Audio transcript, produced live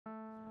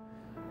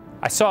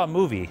I saw a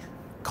movie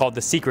called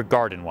The Secret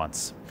Garden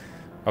once.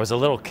 I was a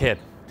little kid,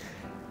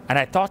 and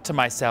I thought to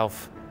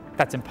myself,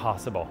 that's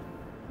impossible.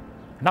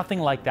 Nothing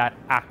like that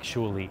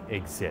actually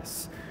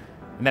exists.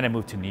 And then I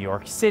moved to New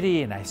York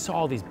City and I saw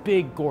all these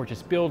big,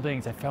 gorgeous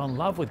buildings. I fell in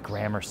love with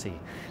Gramercy.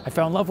 I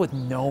fell in love with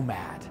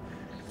NoMad,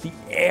 the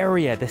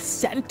area, the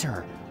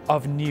center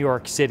of New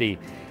York City.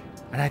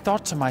 And I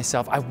thought to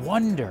myself, I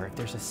wonder if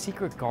there's a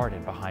secret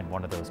garden behind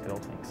one of those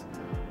buildings.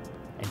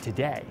 And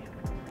today,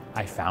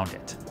 I found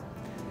it.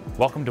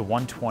 Welcome to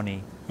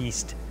 120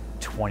 East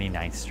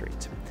 29th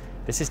Street.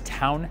 This is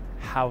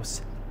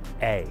Townhouse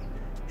A,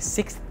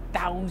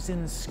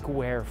 6,000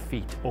 square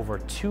feet over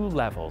 2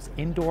 levels,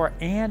 indoor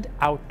and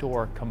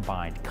outdoor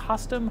combined,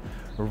 custom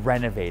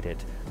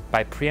renovated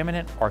by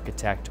preeminent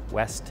architect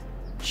West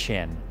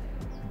Chin.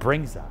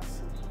 Brings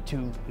us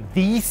to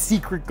the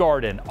secret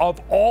garden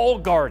of all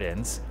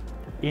gardens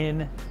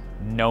in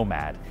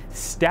NoMad.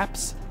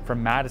 Steps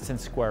from Madison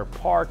Square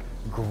Park,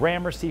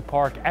 Gramercy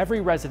Park,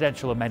 every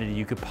residential amenity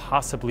you could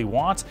possibly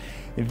want.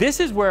 This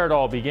is where it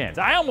all begins.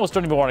 I almost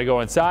don't even want to go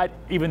inside,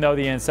 even though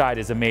the inside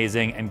is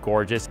amazing and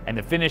gorgeous. And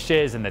the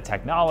finishes and the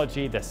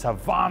technology, the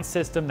SERHANT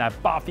system, that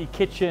Boffi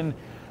kitchen,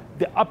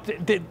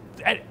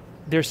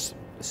 there's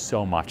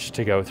so much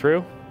to go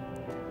through.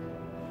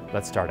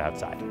 Let's start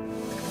outside.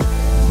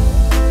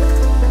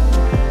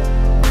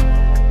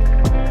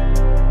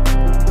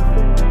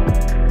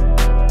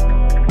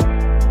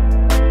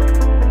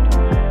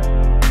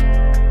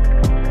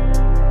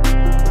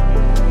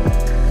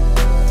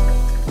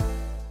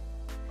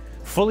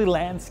 Fully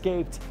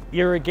landscaped,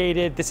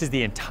 irrigated. This is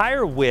the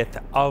entire width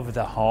of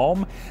the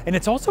home. And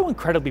it's also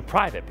incredibly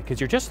private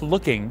because you're just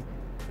looking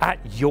at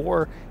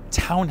your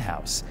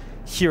townhouse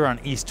here on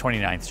East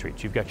 29th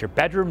Street. You've got your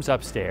bedrooms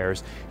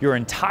upstairs, your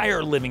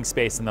entire living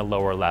space in the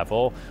lower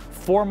level,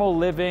 formal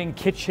living,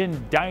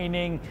 kitchen,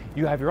 dining.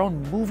 You have your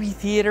own movie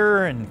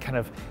theater and kind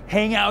of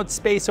hangout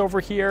space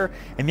over here.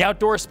 And the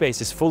outdoor space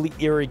is fully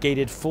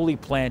irrigated, fully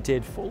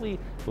planted, fully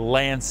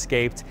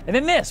landscaped. And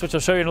then this, which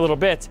I'll show you in a little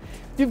bit,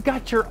 you've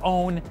got your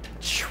own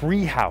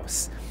tree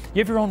house. You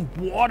have your own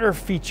water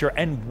feature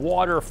and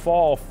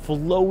waterfall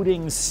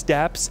floating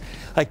steps.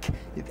 Like,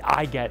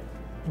 I get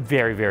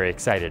very, very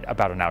excited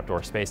about an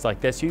outdoor space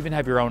like this. You even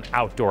have your own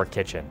outdoor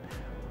kitchen.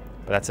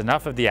 But that's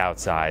enough of the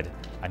outside.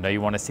 I know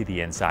you want to see the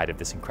inside of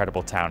this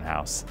incredible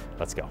townhouse.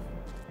 Let's go.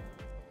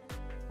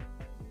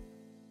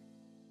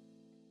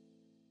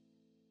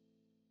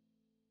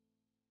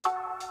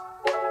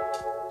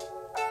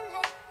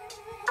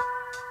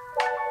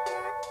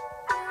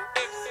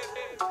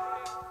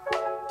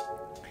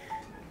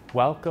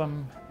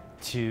 Welcome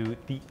to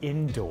the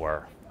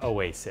indoor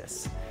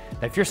Oasis.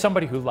 Now, if you're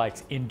somebody who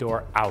likes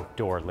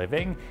indoor-outdoor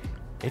living,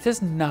 it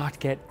does not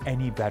get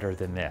any better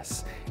than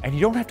this. And you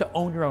don't have to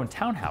own your own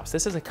townhouse.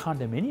 This is a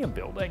condominium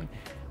building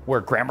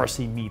where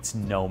Gramercy meets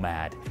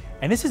NoMad.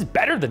 And this is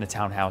better than a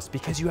townhouse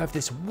because you have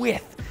this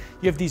width.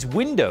 You have these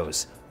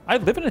windows. I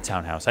live in a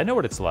townhouse. I know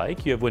what it's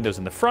like. You have windows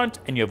in the front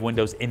and you have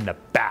windows in the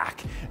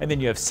back. And then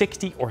you have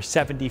 60 or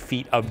 70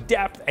 feet of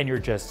depth and you're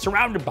just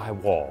surrounded by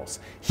walls.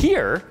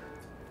 Here,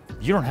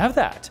 you don't have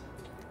that.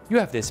 You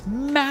have this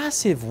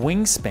massive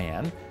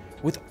wingspan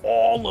with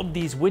all of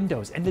these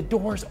windows and the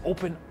doors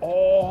open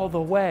all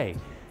the way.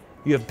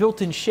 You have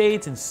built-in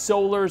shades and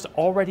solars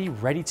already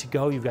ready to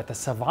go. You've got the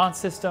SERHANT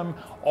system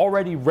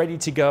already ready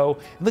to go.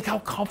 And look how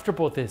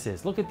comfortable this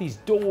is. Look at these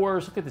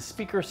doors, look at the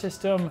speaker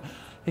system.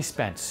 They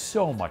spent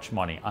so much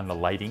money on the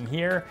lighting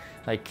here.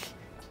 Like,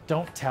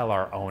 don't tell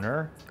our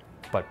owner,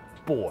 but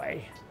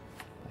boy,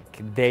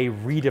 like, they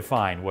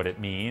redefine what it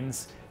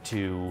means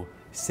to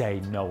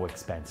say no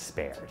expense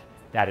spared.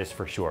 That is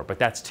for sure, but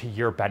that's to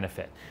your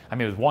benefit. I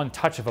mean, with one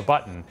touch of a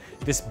button,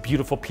 this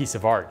beautiful piece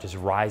of art just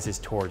rises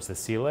towards the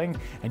ceiling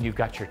and you've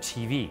got your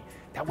TV.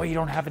 That way you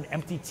don't have an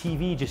empty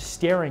TV just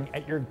staring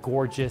at your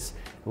gorgeous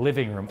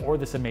living room or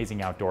this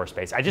amazing outdoor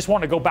space. I just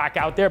want to go back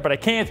out there, but I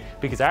can't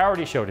because I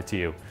already showed it to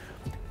you.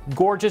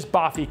 Gorgeous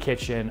Boffi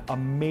kitchen,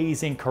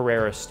 amazing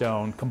Carrara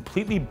stone,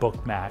 completely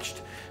book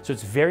matched. So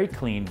it's very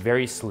clean,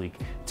 very sleek,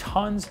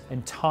 tons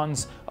and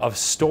tons of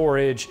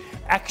storage,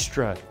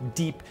 extra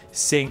deep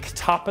sink,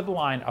 top of the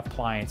line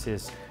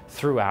appliances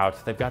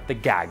throughout. They've got the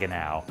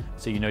Gaggenau,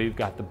 so you know you've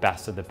got the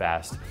best of the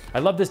best. I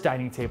love this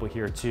dining table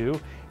here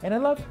too, and I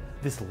love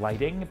this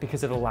lighting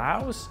because it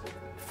allows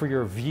for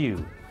your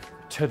view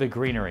to the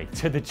greenery,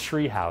 to the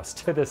treehouse,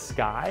 to the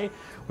sky,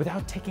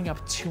 without taking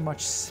up too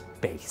much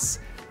space.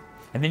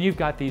 And then you've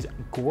got these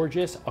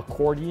gorgeous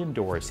accordion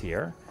doors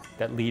here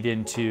that lead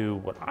into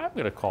what I'm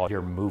gonna call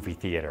your movie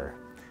theater.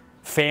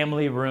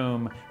 Family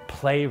room,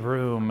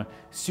 playroom,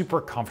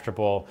 super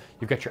comfortable.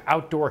 You've got your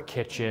outdoor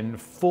kitchen,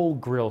 full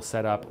grill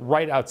setup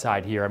right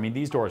outside here. I mean,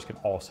 these doors can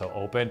also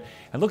open.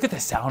 And look at the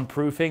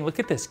soundproofing, look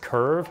at this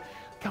curve.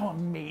 Look how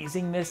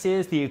amazing this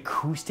is. The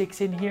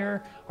acoustics in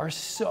here are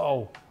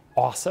so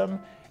awesome.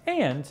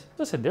 And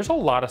listen, there's a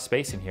lot of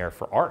space in here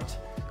for art.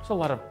 There's a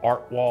lot of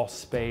art wall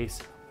space,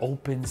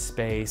 open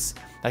space.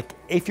 Like,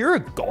 if you're a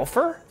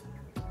golfer,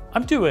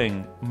 I'm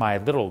doing my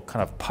little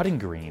kind of putting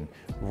green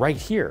right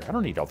here. I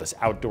don't need all this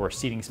outdoor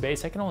seating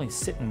space. I can only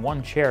sit in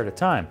one chair at a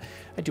time.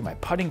 I do my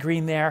putting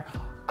green there.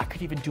 I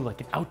could even do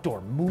like an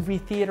outdoor movie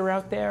theater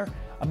out there.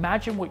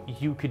 Imagine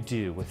what you could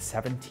do with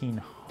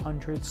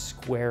 1,700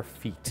 square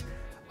feet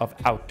of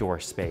outdoor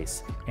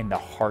space in the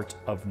heart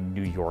of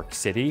New York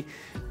City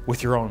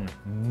with your own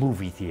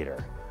movie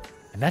theater.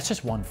 And that's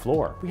just one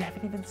floor. We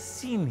haven't even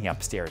seen the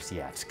upstairs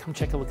yet. Come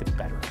check a look at the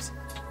bedrooms.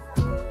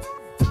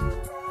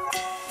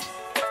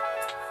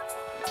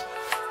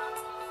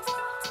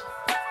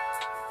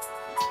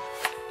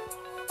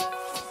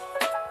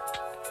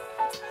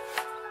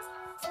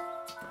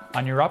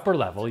 On your upper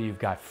level, you've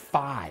got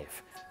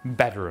 5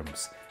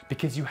 bedrooms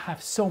because you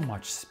have so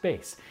much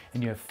space,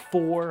 and you have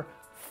 4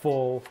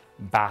 full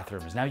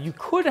bathrooms. Now you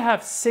could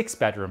have 6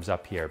 bedrooms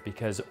up here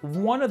because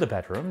one of the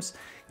bedrooms,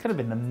 kind of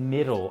in the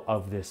middle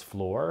of this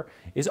floor,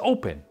 is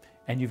open.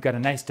 And you've got a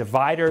nice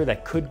divider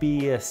that could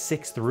be a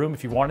 6th room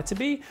if you want it to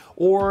be,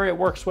 or it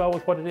works well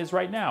with what it is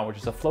right now, which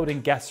is a floating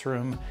guest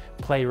room,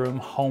 playroom,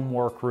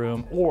 homework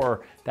room,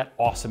 or that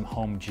awesome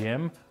home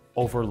gym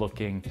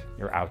overlooking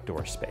your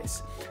outdoor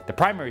space. The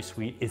primary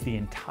suite is the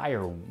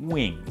entire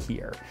wing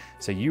here.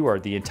 So you are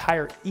the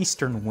entire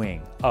eastern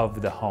wing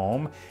of the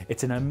home.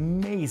 It's an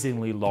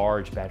amazingly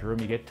large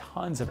bedroom. You get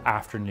tons of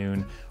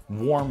afternoon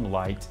warm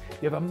light.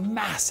 You have a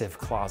massive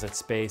closet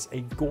space, a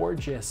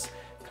gorgeous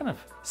kind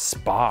of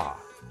spa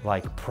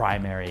like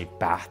primary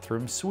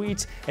bathroom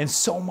suite, and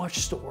so much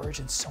storage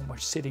and so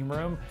much sitting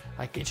room.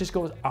 Like, it just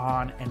goes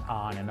on and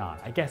on and on.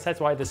 I guess that's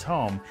why this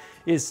home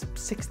is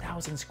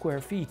 6,000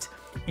 square feet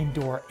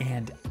indoor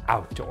and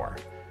outdoor.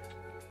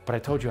 But I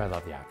told you I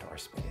love the outdoor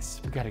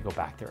space. We got to go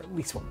back there at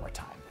least one more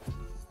time.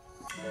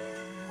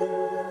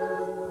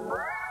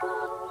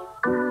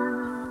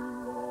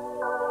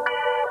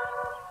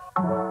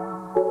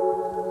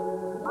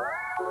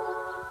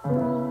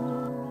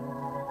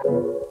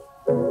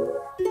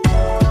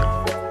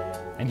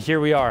 And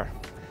here we are,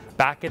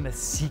 back in the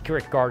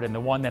secret garden, the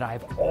one that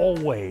I've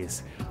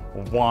always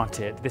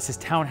wanted. This is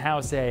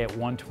Townhouse A at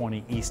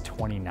 120 East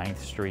 29th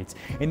Street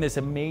in this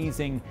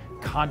amazing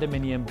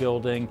condominium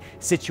building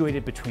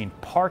situated between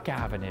Park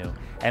Avenue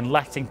and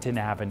Lexington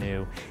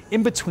Avenue,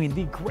 in between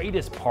the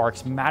greatest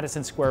parks,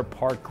 Madison Square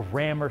Park,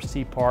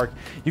 Gramercy Park.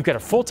 You've got a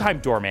full-time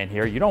doorman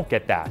here. You don't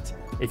get that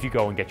if you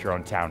go and get your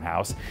own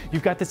townhouse.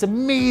 You've got this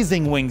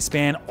amazing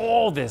wingspan,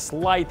 all this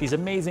light, these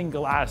amazing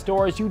glass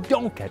doors. You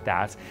don't get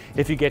that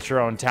if you get your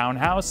own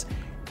townhouse.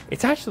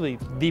 It's actually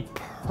the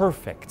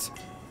perfect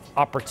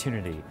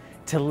opportunity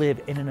to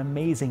live in an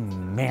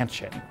amazing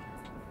mansion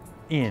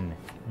in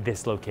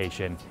this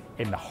location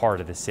in the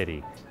heart of the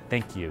city.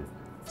 Thank you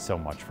so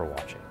much for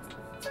watching.